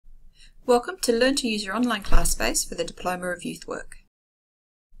Welcome to Learn to use your online class space for the Diploma of Youth Work.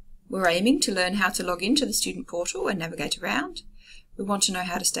 We're aiming to learn how to log into the student portal and navigate around. We want to know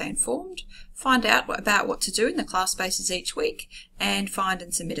how to stay informed, find out about what to do in the class spaces each week, and find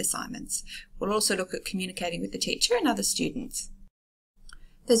and submit assignments. We'll also look at communicating with the teacher and other students.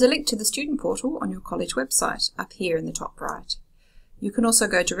 There's a link to the student portal on your college website up here in the top right. You can also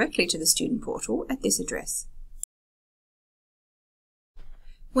go directly to the student portal at this address.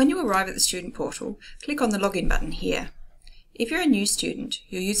 When you arrive at the student portal, click on the login button here. If you're a new student,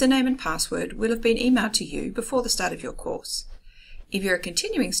 your username and password will have been emailed to you before the start of your course. If you're a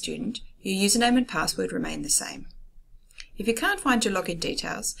continuing student, your username and password remain the same. If you can't find your login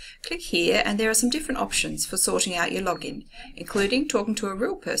details, click here and there are some different options for sorting out your login, including talking to a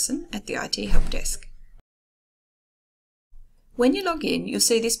real person at the IT help desk. When you log in, you'll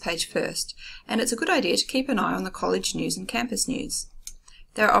see this page first, and it's a good idea to keep an eye on the college news and campus news.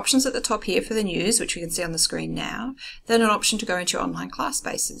 There are options at the top here for the news, which we can see on the screen now, then an option to go into your online class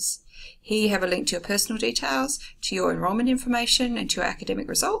spaces. Here you have a link to your personal details, to your enrolment information and to your academic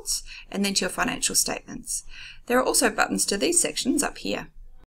results, and then to your financial statements. There are also buttons to these sections up here.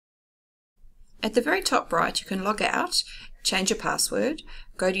 At the very top right, you can log out, change your password,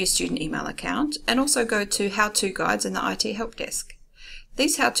 go to your student email account, and also go to how-to guides in the IT help desk.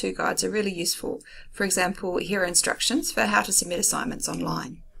 These how-to guides are really useful. For example, here are instructions for how to submit assignments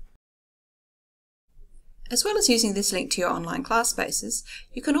online. As well as using this link to your online class spaces,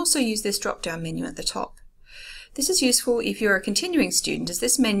 you can also use this drop-down menu at the top. This is useful if you're a continuing student, as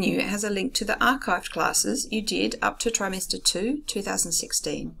this menu has a link to the archived classes you did up to Trimester 2,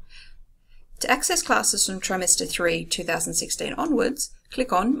 2016. To access classes from Trimester 3, 2016 onwards,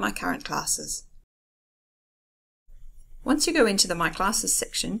 click on My Current Classes. Once you go into the My Classes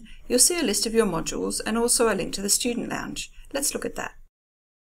section, you'll see a list of your modules and also a link to the Student Lounge. Let's look at that.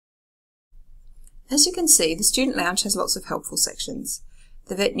 As you can see, the Student Lounge has lots of helpful sections.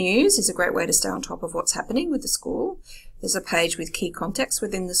 The Vet News is a great way to stay on top of what's happening with the school. There's a page with key contacts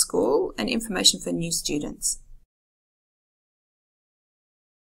within the school and information for new students.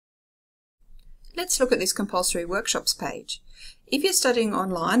 Let's look at this compulsory workshops page. If you're studying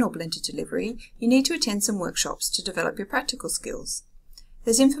online or blended delivery, you need to attend some workshops to develop your practical skills.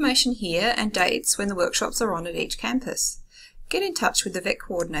 There's information here and dates when the workshops are on at each campus. Get in touch with the VET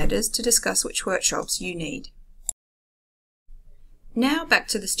coordinators to discuss which workshops you need. Now back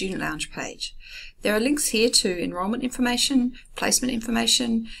to the Student Lounge page. There are links here to enrolment information, placement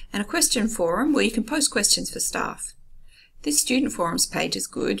information, and a question forum where you can post questions for staff. This Student Forums page is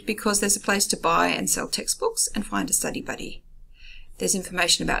good because there's a place to buy and sell textbooks and find a study buddy. There's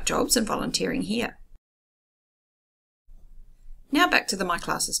information about jobs and volunteering here. Now back to the My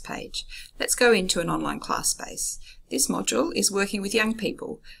Classes page. Let's go into an online class space. This module is working with young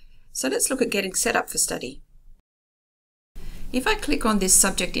people, so let's look at getting set up for study. If I click on this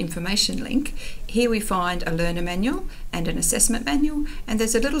subject information link, here we find a learner manual and an assessment manual, and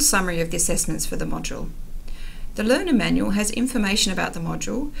there's a little summary of the assessments for the module. The Learner Manual has information about the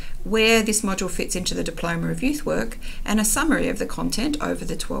module, where this module fits into the Diploma of Youth Work, and a summary of the content over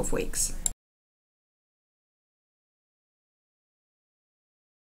the 12 weeks.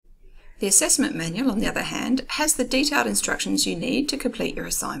 The Assessment Manual, on the other hand, has the detailed instructions you need to complete your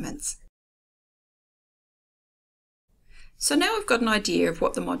assignments. So now we've got an idea of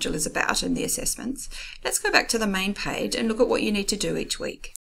what the module is about and the assessments. Let's go back to the main page and look at what you need to do each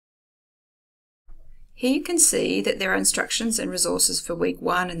week. Here you can see that there are instructions and resources for week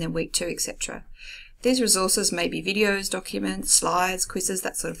 1 and then week 2, etc. These resources may be videos, documents, slides, quizzes,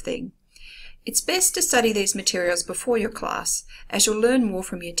 that sort of thing. It's best to study these materials before your class, as you'll learn more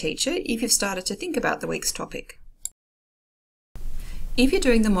from your teacher if you've started to think about the week's topic. If you're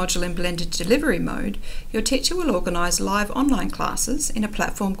doing the module in blended delivery mode, your teacher will organise live online classes in a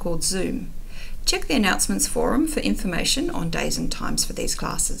platform called Zoom. Check the announcements forum for information on days and times for these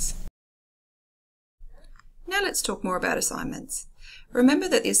classes. Now let's talk more about assignments. Remember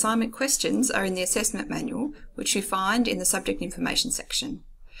that the assignment questions are in the assessment manual, which you find in the subject information section.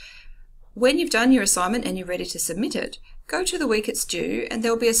 When you've done your assignment and you're ready to submit it, go to the week it's due and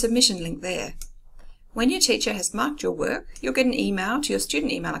there will be a submission link there. When your teacher has marked your work, you'll get an email to your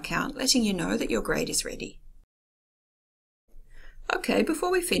student email account letting you know that your grade is ready. Okay,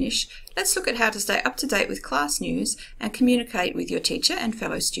 before we finish, let's look at how to stay up to date with class news and communicate with your teacher and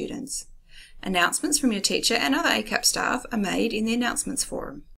fellow students. Announcements from your teacher and other ACAP staff are made in the Announcements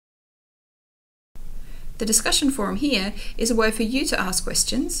forum. The discussion forum here is a way for you to ask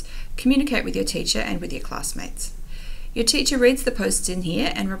questions, communicate with your teacher and with your classmates. Your teacher reads the posts in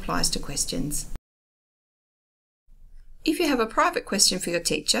here and replies to questions. If you have a private question for your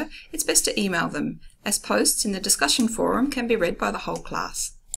teacher, it's best to email them, as posts in the discussion forum can be read by the whole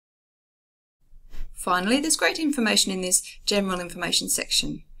class. Finally, there's great information in this general information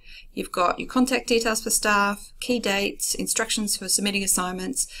section. You've got your contact details for staff, key dates, instructions for submitting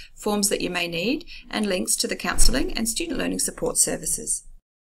assignments, forms that you may need, and links to the counselling and student learning support services.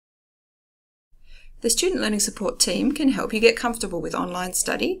 The Student Learning Support team can help you get comfortable with online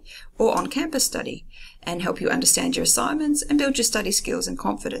study or on-campus study and help you understand your assignments and build your study skills and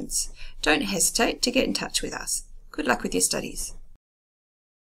confidence. Don't hesitate to get in touch with us. Good luck with your studies.